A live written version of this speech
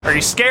Are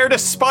you scared of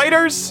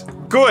spiders?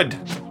 Good.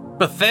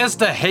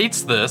 Bethesda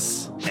hates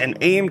this. And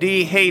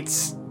AMD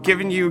hates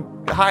giving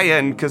you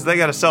high-end because they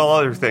got to sell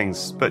other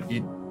things. But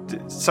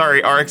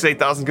sorry, RX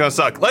 8000 is going to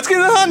suck. Let's get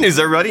into the hot news,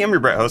 everybody. I'm your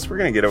Brett host. We're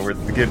going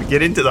to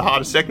get into the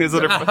hottest tech news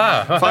that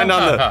are find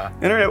on the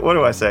internet. What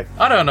do I say?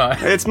 I don't know.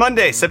 It's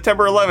Monday,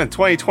 September 11th,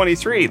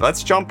 2023.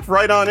 Let's jump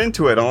right on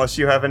into it, unless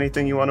you have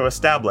anything you want to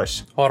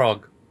establish.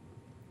 Horog.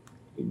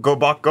 Go,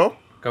 Bok, go.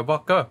 Go,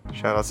 Bok, go.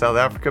 Shout out South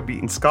Africa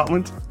beating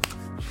Scotland.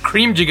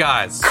 Creamed you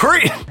guys.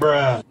 Cream!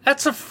 Bruh.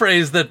 That's a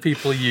phrase that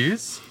people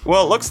use.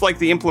 Well, it looks like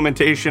the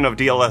implementation of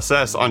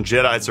DLSS on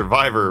Jedi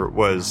Survivor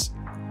was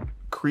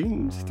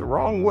creamed the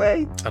wrong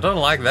way. I don't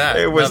like that.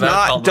 It was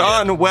not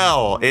done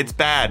well. It's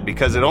bad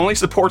because it only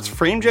supports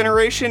frame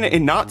generation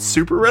and not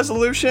super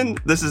resolution.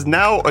 This is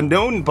now a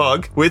known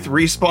bug, with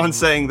Respawn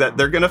saying that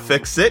they're going to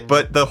fix it,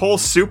 but the whole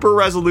super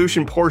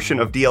resolution portion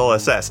of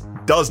DLSS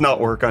does not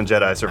work on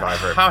Jedi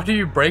Survivor. How do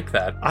you break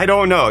that? I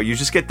don't know. You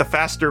just get the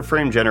faster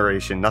frame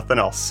generation, nothing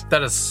else.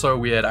 That is so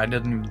weird. I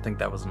didn't even think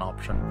that was an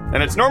option.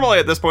 And it's normally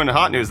at this point in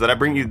hot news that I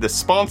bring you the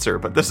sponsor,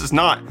 but this is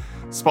not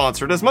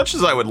sponsored as much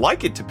as I would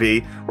like it to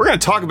be. We're going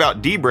to talk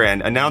about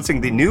Dbrand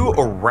announcing the new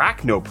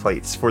Arachno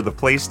plates for the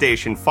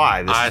PlayStation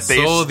 5. I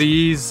saw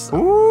these.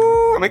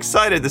 Ooh, I'm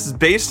excited. This is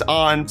based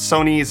on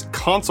Sony's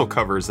console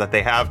covers that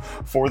they have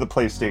for the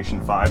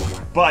PlayStation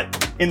 5,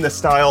 but in the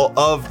style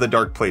of the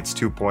Dark Plates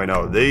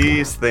 2.0.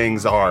 These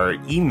things are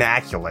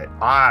immaculate.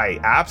 I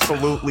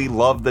absolutely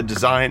love the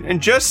design,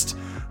 and just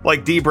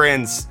like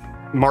Dbrand's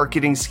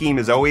marketing scheme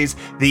is always,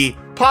 the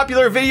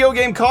popular video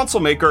game console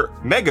maker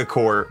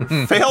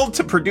Megacore failed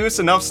to produce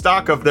enough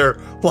stock of their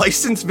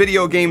licensed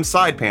video game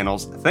side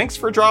panels. Thanks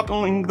for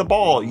dropping the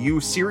ball, you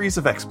series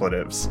of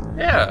expletives.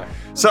 Yeah.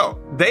 So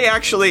they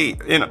actually,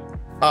 in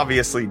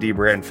obviously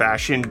Dbrand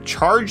fashion,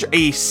 charge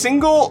a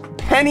single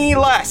penny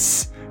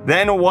less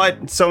than what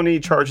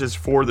Sony charges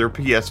for their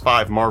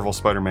PS5 Marvel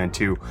Spider-Man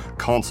 2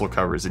 console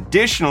covers.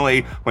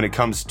 Additionally, when it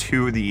comes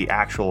to the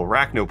actual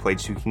Arachno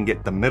plates, you can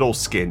get the middle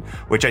skin,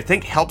 which I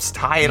think helps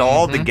tie it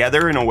all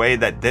together in a way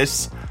that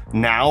this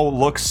now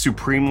looks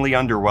supremely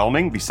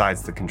underwhelming,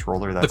 besides the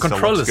controller. The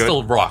controller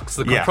still rocks.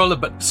 The controller,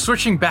 yeah. But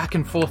switching back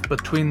and forth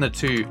between the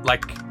two,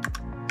 like,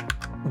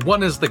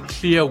 one is the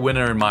clear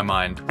winner in my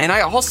mind. And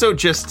I also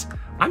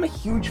I'm a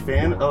huge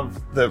fan of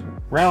the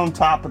round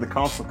top of the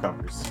console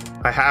covers.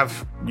 I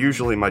have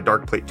usually my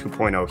Dark Plate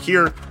 2.0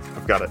 here.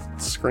 I've got a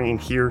screen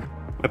here.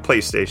 My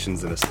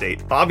PlayStation's in a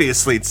state.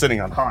 Obviously, it's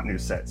sitting on hot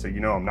news set, so you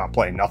know I'm not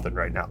playing nothing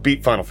right now.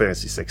 Beat Final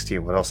Fantasy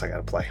 16. What else I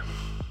gotta play?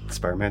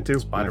 Spider-Man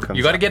 2.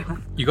 You gotta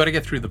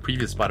get through the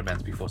previous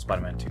Spider-Mans before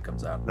Spider-Man 2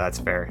 comes out. That's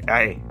fair.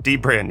 Hey,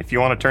 Dbrand, if you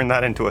want to turn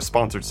that into a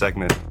sponsored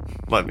segment,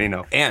 let me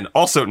know. And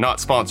also not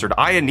sponsored,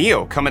 Aya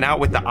Neo coming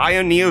out with the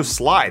Aya Neo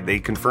slide. They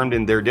confirmed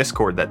in their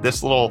Discord that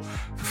this little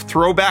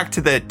throwback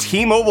to the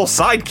T-Mobile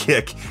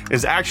sidekick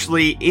is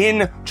actually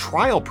in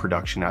trial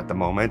production at the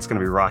moment. It's going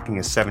to be rocking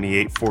a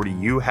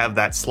 7840U, have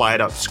that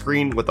slide up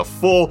screen with a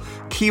full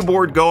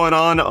keyboard going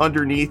on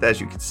underneath, as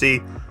you can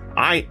see.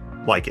 I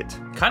like it.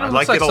 Kind of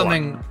looks like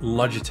something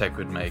Logitech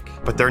would make.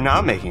 But they're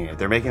not making it.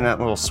 They're making that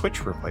little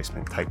Switch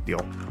replacement type deal.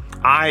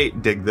 I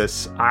dig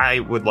this. I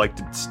would like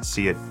to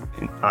see it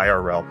in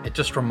IRL. It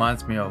just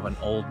reminds me of an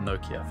old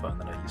Nokia phone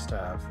that I used to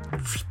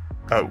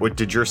have.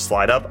 Did yours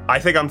slide up? I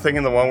think I'm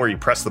thinking the one where you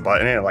press the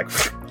button and it like...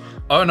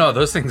 Oh no,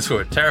 those things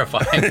were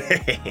terrifying.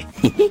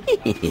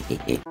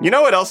 You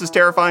know what else is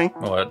terrifying?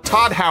 What?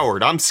 Todd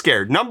Howard, I'm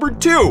scared. Number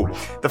 2,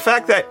 the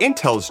fact that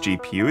Intel's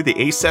GPU, the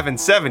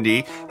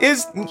A770,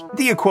 is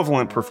the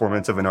equivalent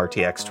performance of an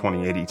RTX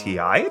 2080 Ti.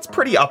 It's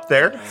pretty up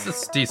there.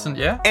 It's decent,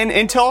 yeah. And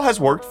Intel has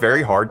worked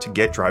very hard to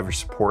get driver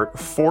support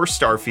for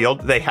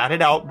Starfield. They had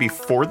it out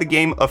before the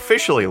game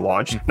officially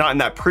launched, not in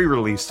that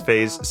pre-release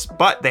phase,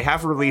 but they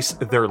have released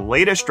their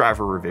latest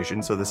driver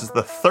revision. So this is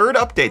the 3rd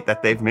update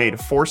that they've made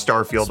for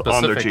Starfield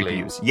on their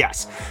GPUs.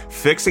 Yes,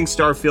 fixing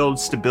Starfield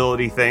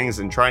stability things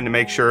and trying to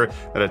make sure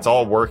that it's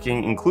all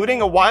working,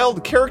 including a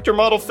wild character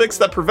model fix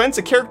that prevents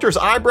a character's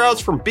eyebrows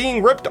from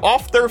being ripped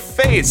off their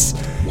face.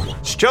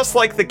 It's just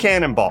like the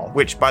Cannonball,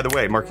 which, by the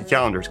way, mark your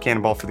calendars,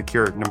 Cannonball for the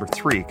Cure number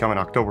 3 coming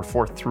October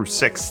 4th through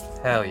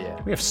 6th. Hell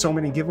yeah. We have so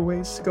many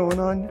giveaways going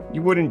on.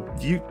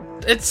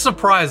 It's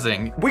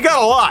surprising. We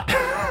got a lot.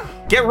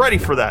 Get ready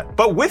for that.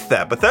 But with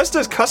that,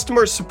 Bethesda's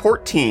customer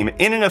support team,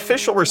 in an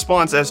official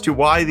response as to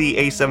why the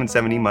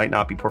A770 might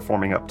not be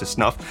performing up to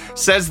snuff,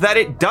 says that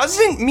it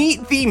doesn't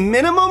meet the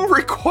minimum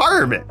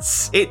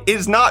requirements. It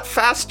is not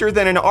faster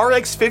than an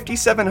RX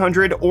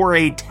 5700 or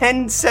a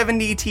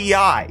 1070 Ti.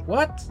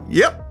 What?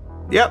 Yep.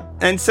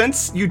 And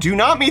since you do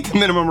not meet the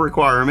minimum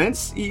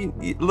requirements,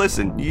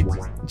 listen, you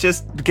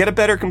just get a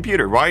better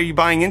computer. Why are you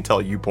buying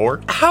Intel, you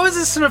poor? How is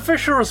this an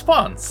official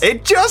response?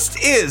 It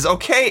just is,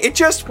 okay? It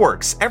just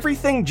works.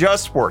 Everything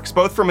just works,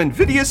 both from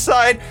NVIDIA's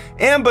side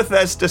and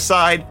Bethesda's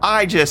side.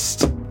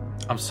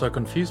 I'm so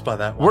confused by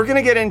that one. We're going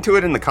to get into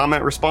it in the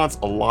comment response.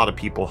 A lot of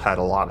people had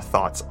a lot of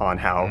thoughts on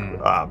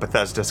how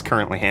Bethesda's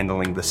currently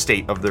handling the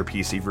state of their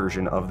PC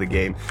version of the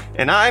game.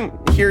 And I'm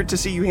here to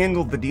see you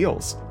handle the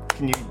deals.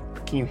 Can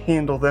Can you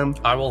handle them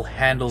I will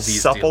handle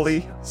these supplely,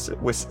 deals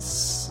with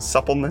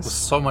suppleness? with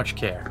so much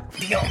care.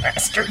 Deal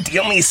master,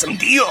 deal me some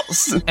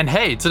deals. And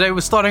hey, today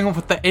we're starting off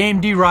with the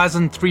AMD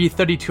Ryzen 3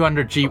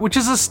 3200G, which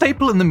is a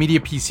staple in the media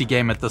PC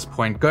game at this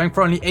point, going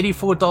for only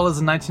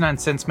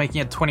 $84.99,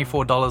 making it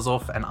 $24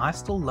 off, and I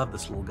still love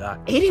this little guy.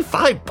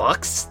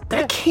 $85?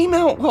 That came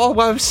out while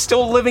I was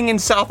still living in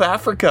South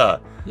Africa.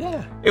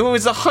 Yeah. It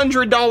was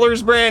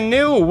 $100 brand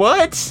new.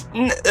 What?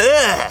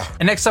 Ugh.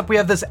 And next up we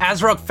have this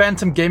ASRock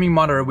Phantom gaming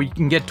monitor where you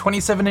can get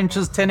 27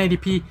 inches,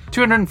 1080p,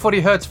 240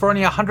 hertz for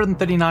only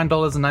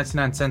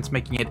 $139.99,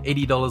 making it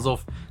 $80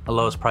 off, the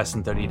lowest price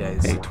in 30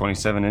 days. Hey,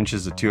 27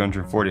 inches at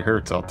 240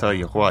 hertz, I'll tell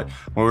you what.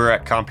 When we were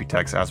at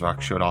Computex,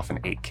 ASRock showed off an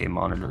 8K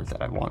monitor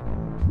that I want.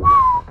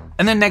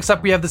 And then next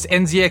up we have this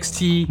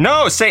NZXT.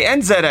 No, say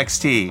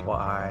NZXT.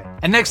 Why?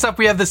 And next up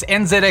we have this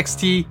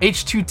NZXT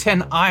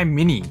H210i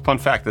Mini. Fun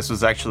fact, this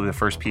was actually the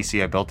first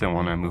PC I built in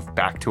when I moved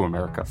back to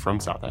America from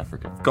South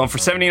Africa. Going for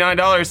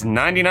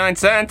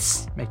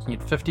 $79.99. Making it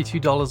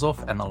 $52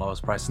 off and the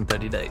lowest price in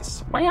 30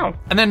 days. Wow.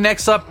 And then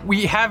next up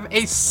we have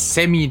a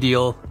semi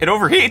deal, It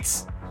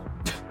overheats.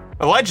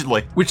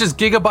 Allegedly. which is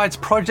Gigabyte's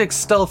Project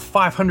Stealth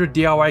 500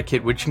 DIY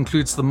kit, which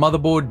includes the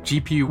motherboard,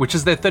 GPU, which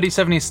is their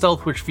 3070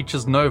 Stealth, which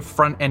features no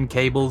front-end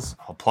cables,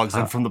 All plugs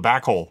in from the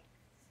back hole.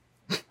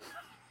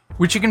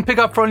 which you can pick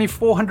up for only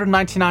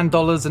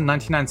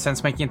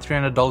 $499.99, making it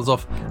 $300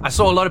 off. I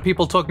saw a lot of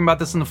people talking about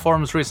this in the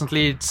forums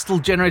recently. It still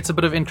generates a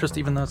bit of interest,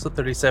 even though it's a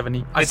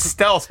 3070. It's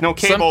stealth, no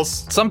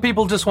cables. Some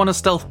people just want a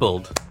stealth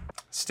build.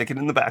 Stick it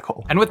in the back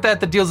hole. And with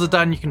that, the deals are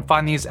done. You can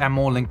find these and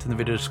more linked in the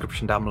video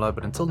description down below.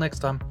 But until next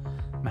time,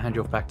 I'm gonna hand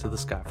you off back to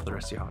this guy for the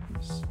rest of your hard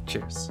news.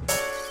 Cheers.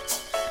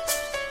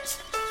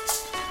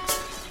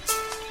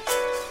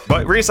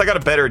 But Reese, I got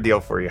a better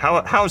deal for you.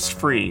 How's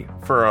free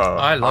for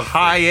I a love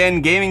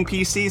high-end gaming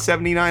PC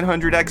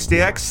 7900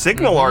 XTX?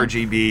 Signal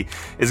RGB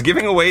is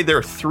giving away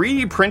their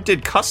 3D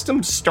printed custom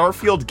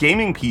Starfield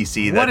gaming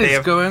PC. What is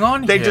going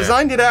on They here?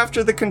 designed it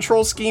after the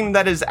control scheme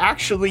that is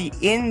actually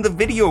in the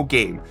video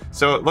game.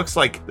 So it looks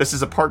like this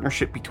is a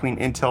partnership between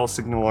Intel,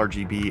 Signal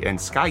RGB, and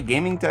Sky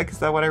Gaming Tech. Is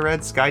that what I read?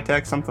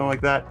 Skytech, something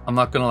like that. I'm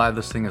not gonna lie,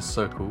 this thing is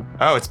so cool.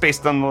 Oh, it's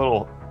based on the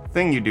little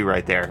thing you do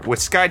right there. With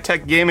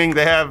Skytech Gaming,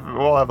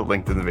 we'll have it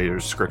linked in the video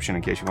description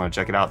in case you want to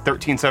check it out.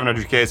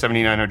 13700K,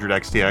 7900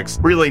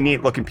 XTX. Really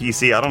neat looking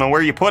PC. I don't know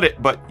where you put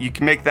it, but you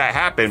can make that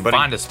happen. But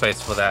Find a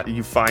space for that.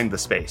 you find the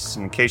space.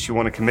 In case you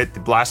want to commit the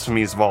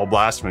blasphemies of all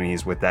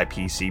blasphemies with that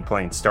PC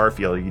playing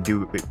Starfield, you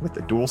do it with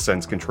the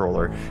DualSense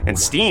controller. And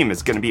Steam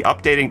is going to be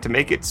updating to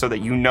make it so that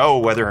you know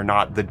whether or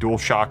not the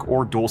DualShock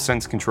or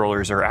DualSense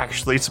controllers are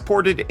actually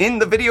supported in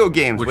the video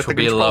games. Which with will the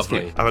be control lovely.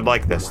 scheme. I would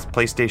like this.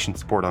 PlayStation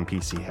support on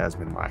PC has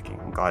been lacking.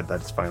 I'm glad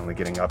that it's finally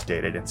getting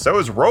updated. And so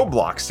is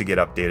Roblox to get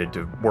updated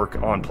to work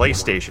on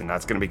PlayStation.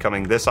 That's going to be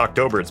coming this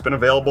October. It's been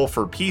available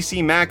for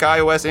PC, Mac,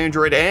 iOS,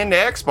 Android, and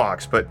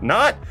Xbox, but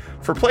not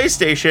for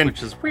PlayStation.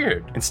 Which is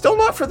weird. And still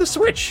not for the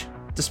Switch,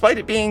 despite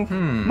it being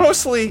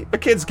mostly a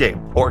kid's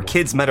game or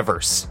kids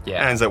metaverse,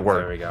 Yeah, as it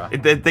were. there we go.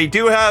 They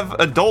do have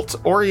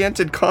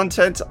adult-oriented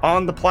content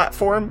on the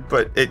platform,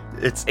 but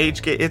it's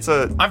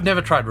I've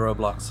never tried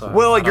Roblox, so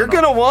well, I don't you're know.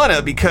 gonna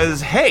wanna,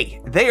 because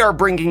hey, they are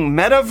bringing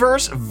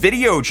metaverse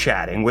video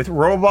chatting with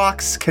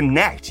Roblox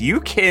Connect.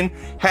 You can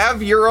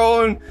have your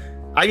own.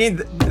 I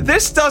mean,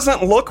 this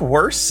doesn't look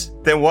worse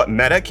than what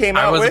Meta came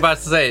out I was with. about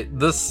to say,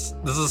 this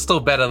is still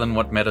better than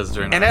what Meta's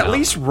doing And right at now.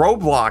 least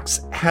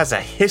Roblox has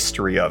a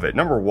history of it.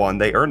 Number one,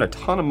 they earn a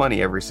ton of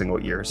money every single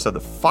year, so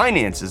the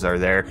finances are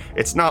there.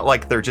 It's not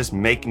like they're just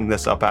making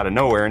this up out of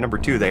nowhere. And number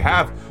two, they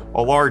have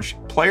a large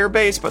player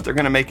base, but they're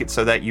going to make it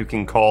so that you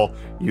can call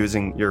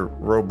using your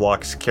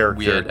Roblox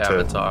character weird to,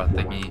 avatar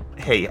thingy.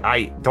 hey,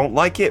 I don't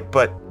like it,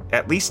 but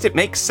at least it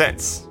makes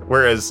sense.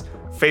 Whereas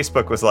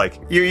Facebook was like,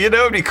 you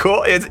know, it'd be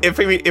cool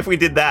if we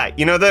did that.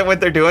 You know that what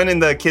they're doing in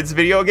the kids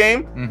video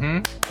game?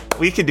 Mm-hmm.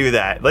 We could do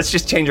that. Let's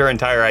just change our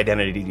entire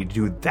identity to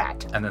do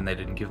that. And then they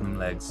didn't give them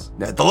legs.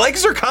 The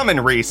legs are coming,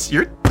 Reese.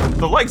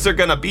 The legs are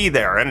gonna be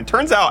there, and it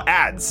turns out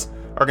ads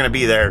are gonna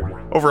be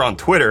there over on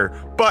Twitter,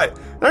 but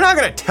they're not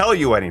gonna tell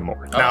you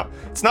anymore. Oh. Now,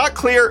 it's not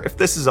clear if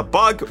this is a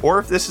bug or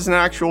if this is an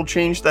actual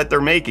change that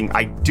they're making.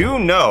 I do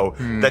know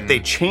that they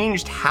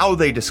changed how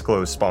they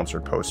disclose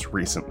sponsored posts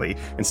recently.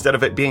 Instead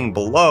of it being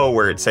below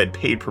where it said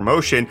paid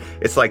promotion,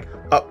 it's like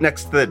up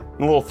next to the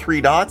little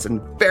 3 dots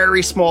in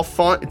very small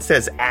font, it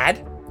says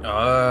ad.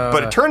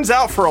 But it turns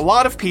out for a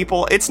lot of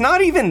people, it's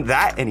not even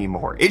that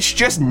anymore. It's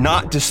just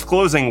not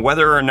disclosing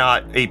whether or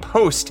not a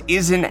post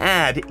is an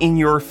ad in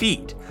your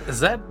feed. Is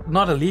that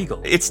not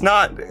illegal? It's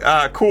not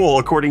cool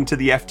according to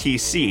the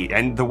FTC.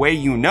 And the way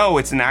you know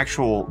it's an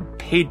actual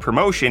paid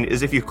promotion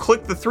is if you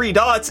click the 3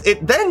 dots,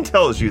 it then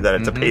tells you that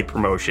it's a paid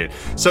promotion.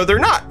 So they're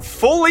not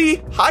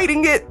fully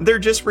hiding it. They're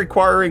just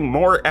requiring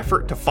more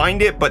effort to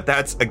find it, but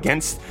that's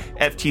against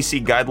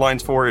FTC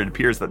guidelines for it. It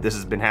appears that this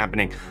has been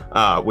happening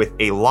with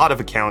a lot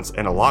of accounts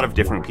and a lot of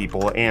different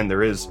people, and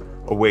there is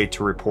a way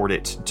to report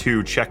it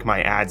to Check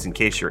My Ads in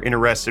case you're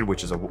interested,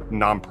 which is a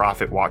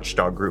nonprofit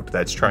watchdog group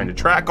that's trying to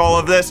track all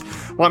of this.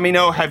 Let me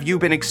know, have you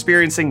been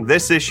experiencing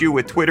this issue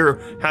with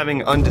Twitter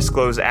having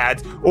undisclosed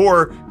ads,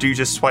 or do you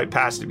just swipe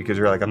past it because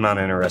you're like, I'm not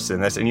interested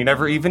in this, and you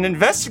never even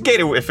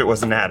investigated if it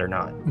was an ad or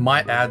not?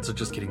 My ads are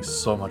just getting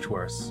so much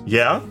worse.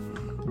 Yeah?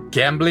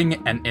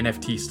 Gambling and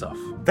NFT stuff.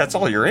 That's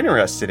all you're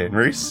interested in,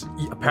 Reese.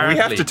 Apparently.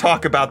 We have to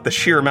talk about the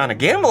sheer amount of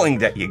gambling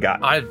that you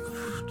got.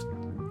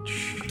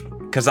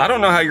 Because I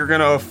don't know how you're going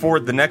to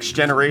afford the next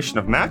generation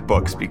of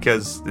MacBooks,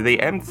 because the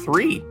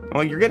M3,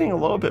 well, you're getting a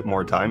little bit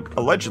more time,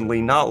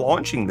 allegedly not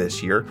launching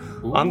this year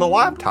on the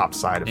laptop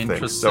side of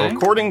things. So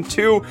according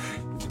to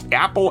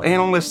Apple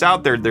analysts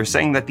out there, they're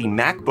saying that the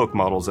MacBook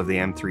models of the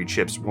M3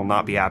 chips will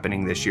not be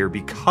happening this year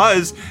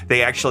because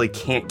they actually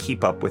can't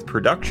keep up with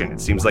production.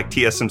 It seems like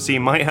TSMC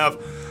might have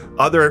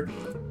other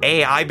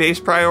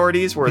AI-based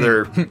priorities where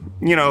they're,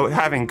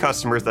 having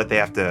customers that they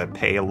have to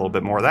pay a little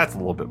bit more. That's a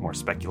little bit more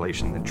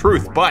speculation than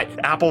truth.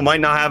 But Apple might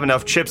not have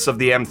enough chips of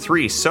the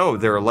M3, so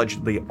they're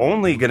allegedly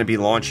only going to be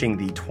launching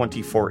the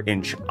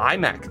 24-inch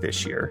iMac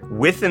this year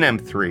with an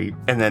M3,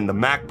 and then the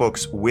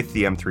MacBooks with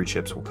the M3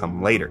 chips will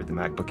come later. The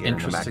MacBook Air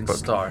and the MacBook. Interesting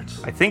start.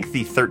 I think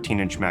the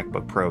 13-inch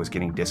MacBook Pro is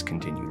getting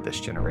discontinued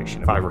this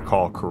generation, if I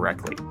recall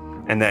correctly.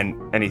 And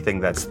then anything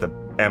that's the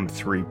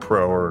M3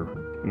 Pro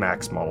or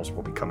Max models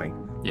will be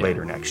coming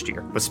later next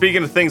year. But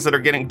speaking of things that are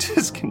getting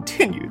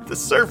discontinued, the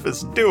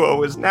Surface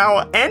Duo is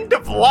now end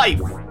of life.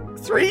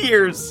 3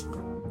 years.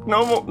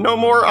 No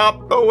more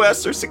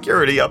OS or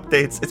security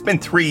updates. It's been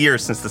 3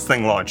 years since this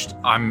thing launched.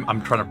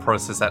 I'm trying to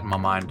process that in my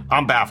mind.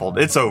 I'm baffled.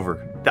 It's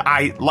over.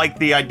 I like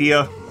the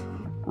idea.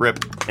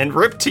 Rip. And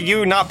rip to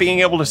you not being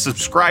able to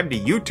subscribe to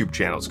YouTube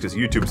channels, because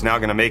YouTube's now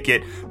going to make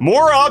it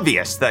more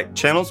obvious that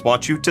channels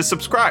want you to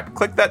subscribe.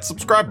 Click that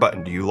subscribe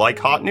button. Do you like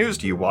hot news?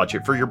 Do you watch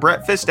it for your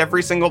breakfast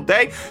every single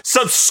day?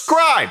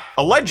 Subscribe!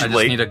 Allegedly. I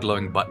just need a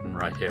glowing button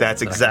right here.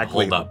 That's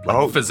exactly. Hold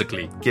up,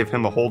 physically. Give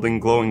him a holding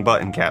glowing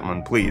button,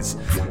 Catlin, please.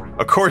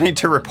 According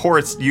to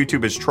reports,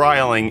 YouTube is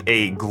trialing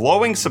a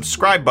glowing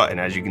subscribe button,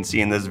 as you can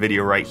see in this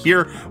video right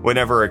here,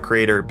 whenever a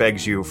creator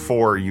begs you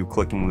for you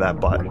clicking that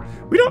button.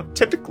 We don't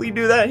typically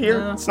do that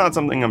here. It's not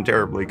something I'm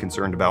terribly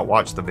concerned about.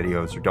 Watch the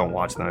videos or don't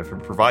watch them. If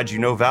it provides you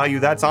no value,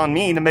 that's on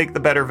me to make the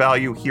better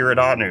value here at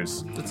Hot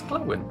News. It's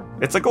glowing.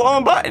 It's a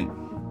glowing button.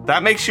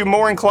 That makes you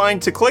more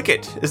inclined to click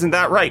it. Isn't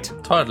that right?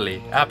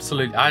 Totally.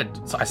 Absolutely. I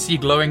see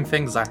glowing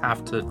things, I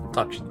have to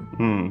touch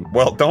them.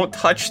 Well, don't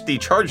touch the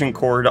charging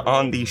cord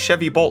on the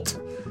Chevy Bolt.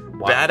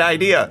 Wow. Bad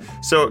idea.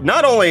 So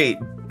not only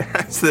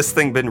has this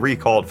thing been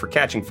recalled for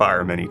catching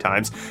fire many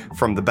times,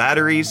 from the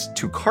batteries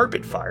to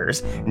carpet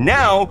fires,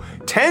 now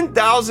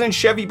 10,000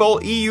 Chevy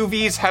Bolt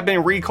EUVs have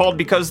been recalled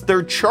because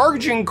their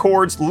charging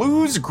cords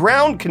lose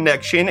ground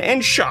connection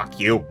and shock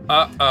you.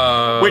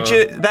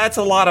 That's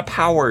a lot of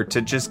power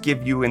to just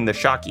give you in the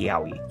shocky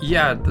owie.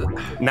 Yeah.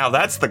 Now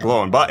that's the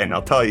glowing button,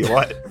 I'll tell you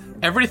what.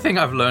 Everything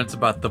I've learned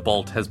about the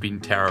Bolt has been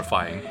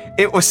terrifying.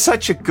 It was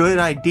such a good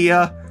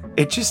idea.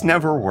 It just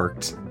never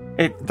worked.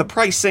 The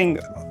pricing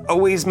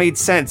always made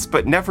sense,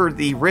 but never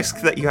the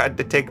risk that you had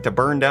to take to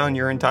burn down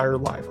your entire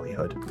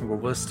livelihood. Well,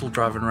 we're still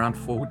driving around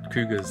Ford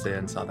Cougars there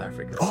in South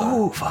Africa.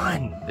 Oh,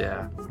 fun.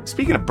 Yeah.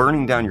 Speaking of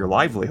burning down your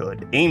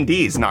livelihood, AMD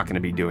is not going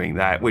to be doing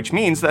that, which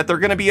means that they're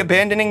going to be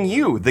abandoning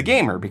you, the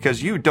gamer,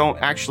 because you don't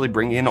actually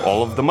bring in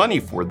all of the money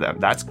for them.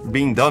 That's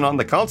being done on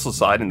the console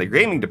side in the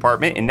gaming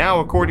department, and now,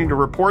 according to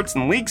reports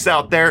and leaks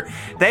out there,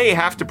 they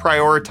have to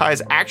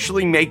prioritize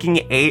actually making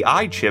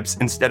AI chips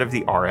instead of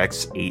the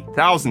RX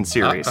 8000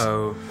 series.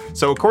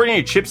 So according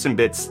to Chips and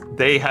Bits,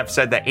 they have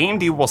said that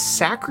AMD will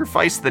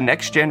sacrifice the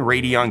next-gen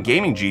Radeon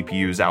gaming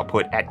GPU's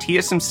output at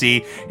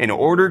TSMC in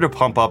order to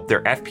pump up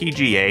their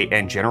FPGA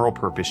and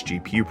general-purpose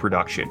GPU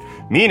production,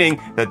 meaning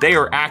that they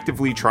are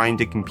actively trying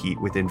to compete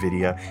with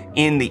NVIDIA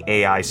in the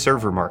AI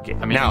server market.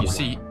 I mean, now, you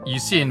see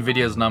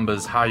NVIDIA's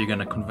numbers, how are you going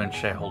to convince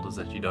shareholders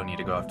that you don't need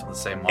to go after the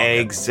same market?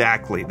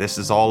 Exactly. This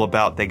is all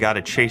about they got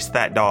to chase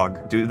that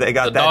dog. Do they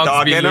got that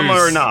dog in them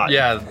or not?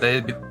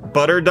 Yeah,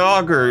 butter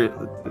dog or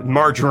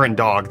margarine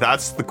dog?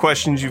 That's the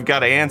questions you've got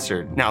to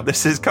answer. Now,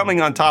 this is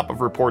coming on top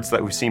of reports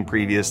that we've seen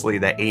previously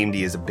that AMD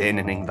is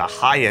abandoning the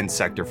high-end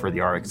sector for the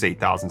RX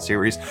 8000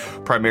 series,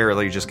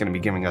 primarily just going to be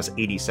giving us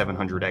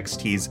 8700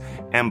 XTs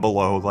and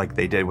below like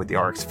they did with the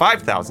RX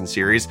 5000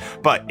 series,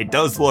 but it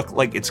does look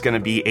like it's going to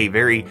be a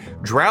very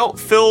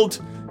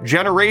drought-filled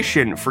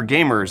generation for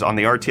gamers on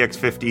the RTX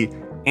 50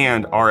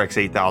 and RX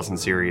 8000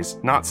 series.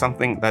 Not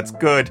something that's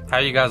good. How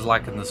you guys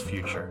liking this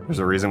future? There's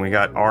a reason we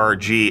got R,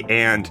 G,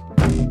 and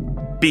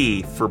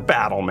B for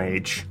Battle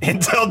Mage.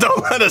 Intel,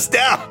 don't let us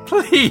down.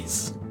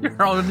 Please. You're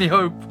our only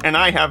hope. And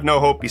I have no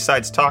hope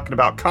besides talking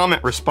about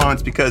comment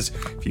response, because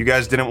if you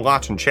guys didn't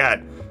watch and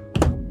chat,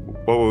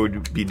 what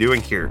would we be doing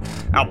here?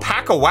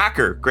 Alpaca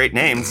Whacker, great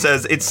name,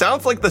 says, it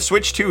sounds like the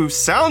Switch 2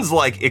 sounds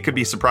like it could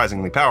be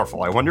surprisingly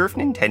powerful. I wonder if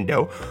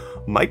Nintendo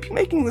might be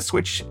making the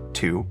Switch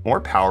 2 more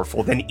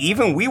powerful than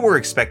even we were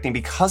expecting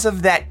because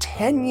of that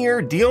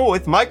 10-year deal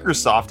with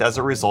Microsoft as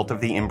a result of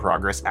the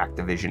in-progress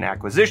Activision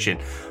acquisition.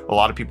 A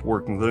lot of people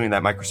were concluding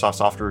that Microsoft's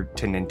offer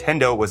to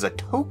Nintendo was a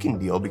token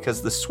deal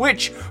because the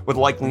Switch would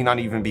likely not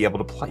even be able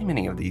to play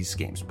many of these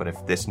games. But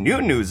if this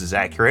new news is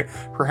accurate,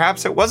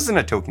 perhaps it wasn't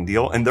a token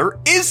deal and there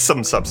is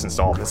some substance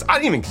to all this. I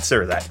didn't even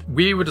consider that.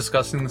 We were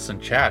discussing this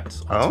in chat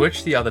on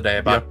Twitch the other day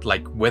about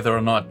like whether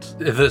or not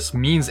this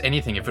means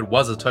anything, if it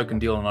was a token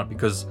deal or not,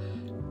 because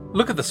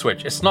look at the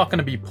Switch. It's not going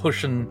to be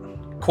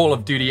pushing Call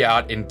of Duty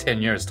out in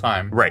 10 years'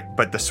 time. Right,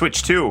 but the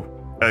Switch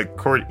 2,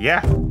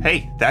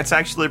 hey, that's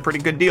actually a pretty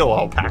good deal,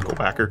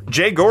 Alpaca.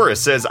 Jay Goris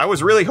says, I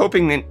was really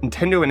hoping that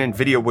Nintendo and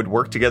Nvidia would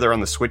work together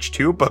on the Switch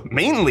 2, but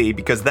mainly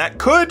because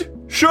that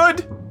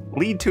should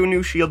lead to a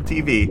new Shield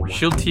TV.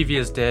 Shield TV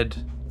is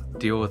dead.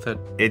 Deal with it.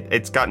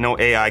 It's got no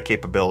AI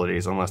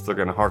capabilities unless they're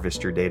going to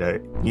harvest your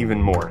data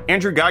even more.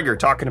 Andrew Geiger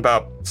talking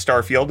about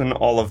Starfield and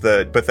all of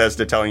the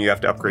Bethesda telling you have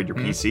to upgrade your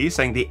PC,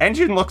 saying the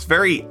engine looks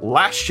very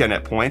last gen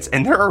at points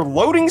and there are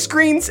loading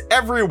screens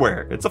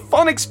everywhere. It's a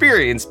fun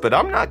experience, but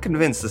I'm not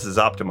convinced this is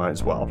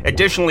optimized well.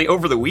 Additionally,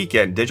 over the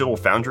weekend, Digital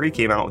Foundry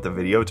came out with a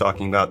video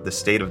talking about the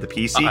state of the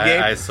PC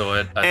game. I saw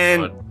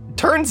it.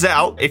 Turns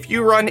out, if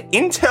you run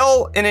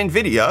Intel and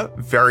NVIDIA,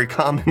 very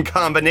common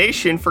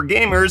combination for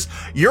gamers,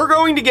 you're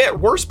going to get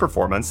worse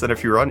performance than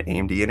if you run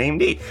AMD and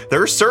AMD. There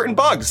are certain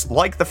bugs,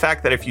 like the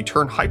fact that if you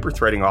turn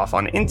hyperthreading off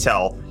on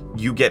Intel,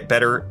 you get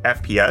better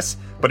FPS,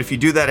 but if you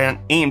do that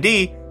on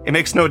AMD, it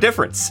makes no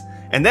difference.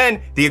 And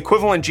then the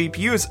equivalent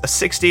GPUs, a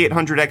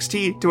 6800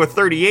 XT to a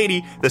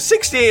 3080, the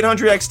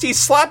 6800 XT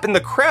slapping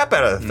the crap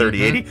out of the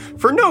 3080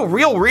 for no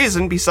real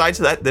reason besides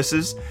that this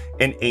is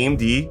an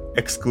AMD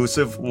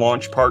exclusive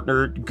launch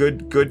partner,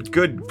 good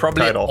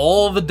Probably title.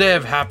 All the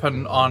dev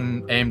happened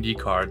on AMD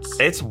cards.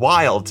 It's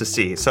wild to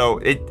see. So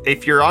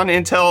if you're on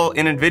Intel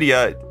and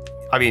NVIDIA,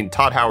 I mean,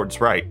 Todd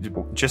Howard's right.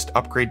 Just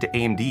upgrade to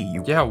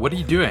AMD. Yeah, what are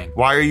you doing?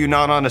 Why are you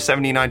not on a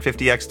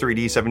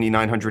 7950X3D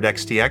 7900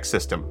 XTX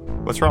system?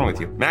 What's wrong with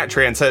you? Matt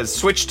Tran says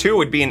Switch 2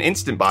 would be an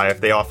instant buy if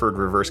they offered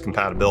reverse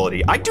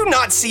compatibility. I do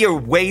not see a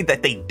way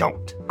that they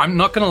don't. I'm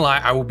not gonna lie,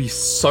 I will be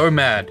so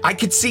mad. I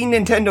could see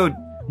Nintendo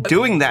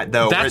doing that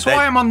though. That's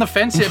why I'm on the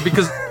fence here,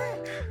 because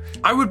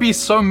I would be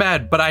so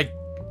mad, but I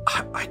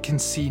can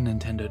see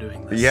Nintendo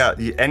doing this. Yeah,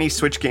 any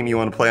Switch game you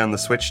want to play on the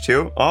Switch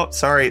too? Oh,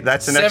 sorry,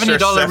 that's an $70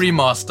 extra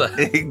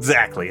remaster.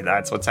 Exactly,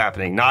 that's what's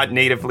happening. Not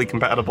natively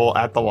compatible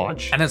at the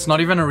launch. And it's not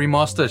even a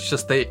remaster, it's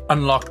just they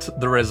unlocked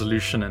the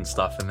resolution and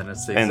stuff, and then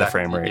it's the exact... And the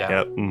frame rate,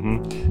 yep.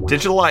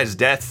 Digitalized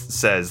Death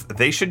says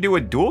they should do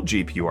a dual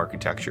GPU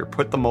architecture.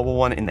 Put the mobile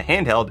one in the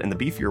handheld and the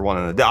beefier one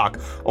in the dock.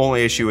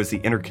 Only issue is the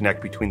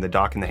interconnect between the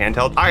dock and the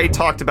handheld. I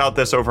talked about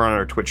this over on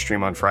our Twitch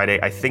stream on Friday.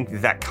 I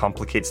think that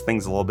complicates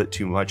things a little bit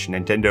too much.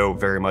 Nintendo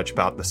very much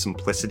about the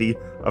simplicity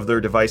of their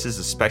devices,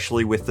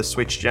 especially with the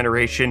Switch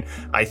generation.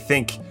 I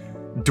think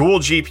dual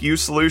GPU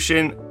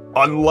solution,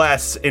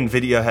 unless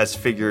NVIDIA has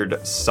figured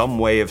some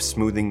way of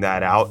smoothing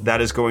that out, that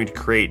is going to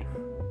create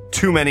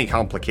too many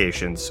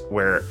complications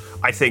where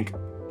I think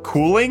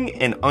cooling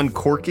and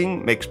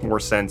uncorking makes more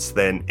sense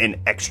than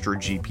an extra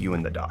GPU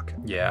in the dock.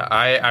 Yeah,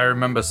 I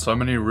remember so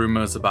many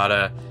rumors about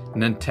a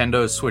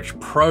Nintendo Switch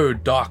Pro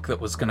dock that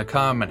was going to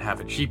come and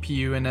have a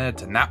GPU in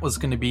it, and that was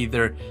going to be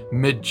their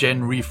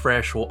mid-gen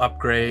refresh or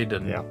upgrade.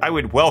 And yeah, I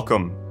would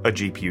welcome a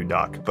GPU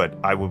dock, but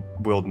I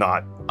will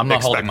not. I'm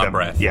not holding my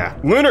breath. Yeah.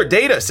 Lunar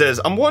Data says,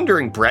 I'm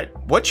wondering, Brett,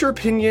 what's your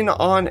opinion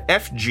on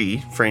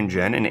FG frame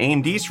gen and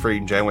AMD's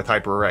frame gen with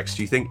HyperX?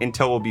 Do you think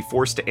Intel will be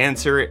forced to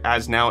answer it,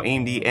 as now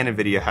AMD and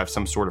NVIDIA have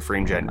some sort of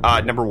frame gen?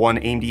 Number one,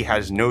 AMD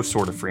has no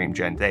sort of frame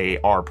gen. They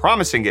are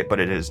promising it, but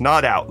it is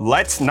not out.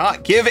 Let's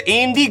not give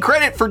AMD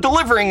credit for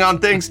delivering on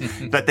things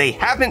that they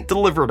haven't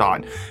delivered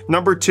on.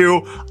 Number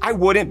two, I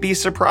wouldn't be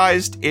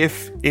surprised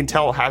if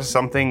Intel has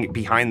something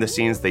behind the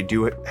scenes. They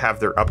do have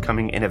their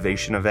upcoming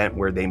innovation event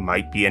where they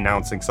might be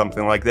announcing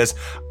something like this.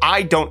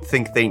 I don't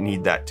think they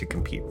need that to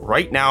compete.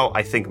 Right now,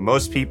 I think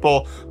most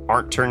people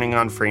aren't turning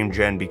on frame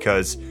gen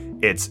because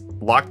it's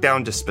locked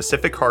down to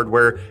specific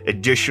hardware.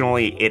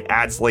 Additionally, it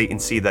adds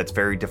latency that's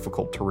very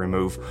difficult to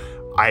remove.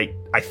 I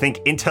think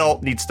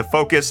Intel needs to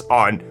focus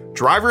on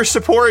driver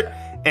support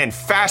and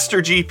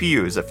faster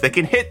GPUs. If they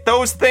can hit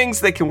those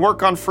things, they can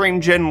work on frame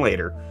gen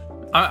later.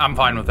 I'm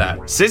fine with that.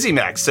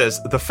 SizzyMax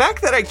says, the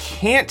fact that I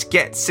can't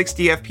get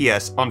 60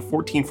 FPS on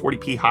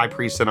 1440p high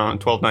preset on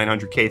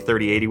 12900K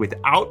 3080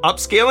 without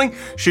upscaling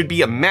should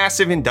be a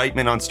massive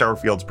indictment on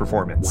Starfield's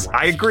performance.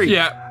 I agree.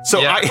 Yeah. So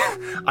yeah.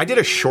 I did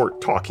a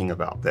short talking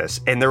about this,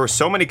 and there were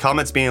so many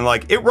comments being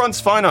like, it runs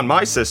fine on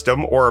my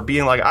system, or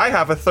being like, I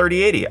have a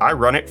 3080. I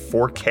run it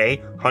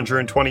 4K,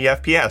 120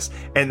 FPS.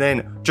 And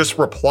then just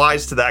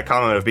replies to that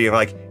comment of being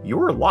like, you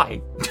were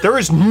lying. There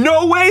is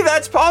no way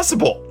that's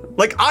possible.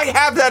 Like, I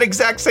have that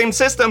exact same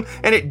system,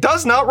 and it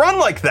does not run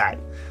like that.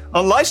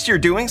 Unless you're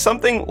doing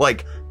something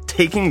like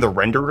taking the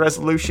render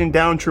resolution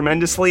down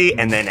tremendously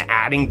and then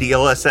adding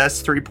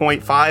DLSS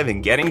 3.5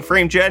 and getting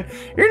frame gen,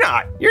 you're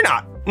not.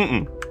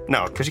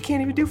 No, because you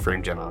can't even do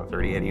frame gen on a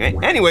 30 anyway.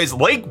 Anyways,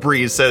 Lake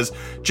Breeze says,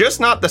 just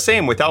not the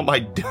same without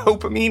my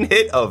dopamine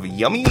hit of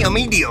Yummy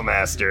Yummy Deal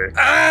Master.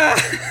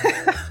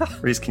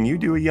 Breeze, can you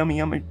do a Yummy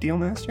Yummy Deal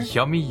Master?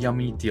 Yummy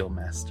Yummy Deal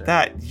Master.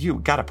 That, you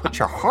gotta put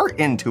your heart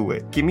into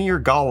it. Give me your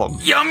Gollum.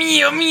 Yummy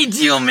Yummy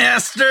Deal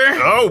Master.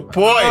 Oh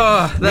boy.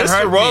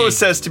 Mr. Woe me.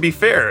 says, to be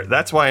fair,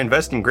 that's why I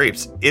invest in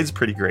grapes is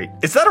pretty great.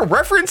 Is that a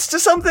reference to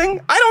something?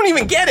 I don't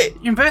even get it.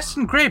 Invest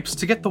in grapes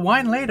to get the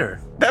wine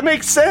later. That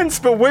makes sense,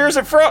 but where's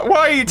it from?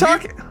 Why are you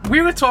talking?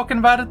 We were talking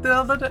about it the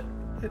other day.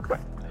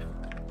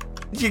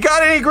 You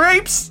got any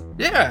grapes?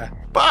 Yeah.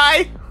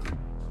 Bye.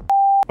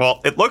 Well,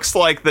 it looks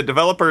like the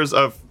developers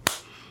of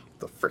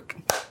the frick.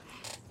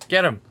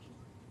 Get him.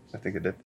 I think it did.